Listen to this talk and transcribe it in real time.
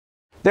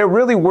There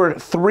really were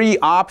three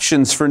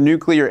options for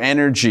nuclear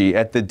energy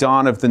at the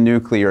dawn of the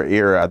nuclear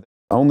era.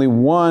 Only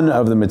one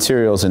of the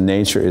materials in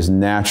nature is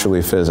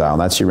naturally fissile,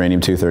 and that's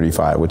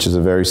uranium-235, which is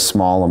a very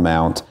small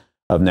amount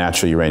of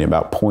natural uranium,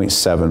 about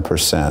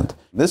 0.7%.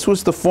 This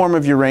was the form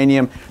of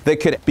uranium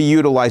that could be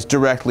utilized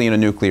directly in a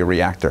nuclear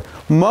reactor.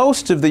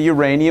 Most of the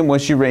uranium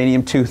was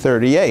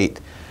uranium-238.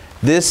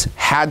 This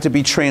had to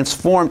be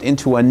transformed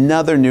into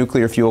another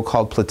nuclear fuel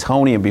called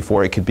plutonium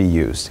before it could be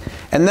used.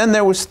 And then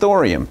there was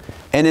thorium.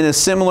 And in a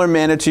similar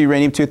manner to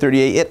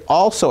uranium-238, it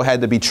also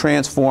had to be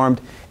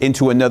transformed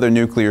into another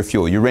nuclear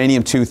fuel,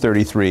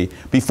 uranium-233,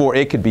 before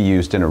it could be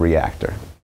used in a reactor.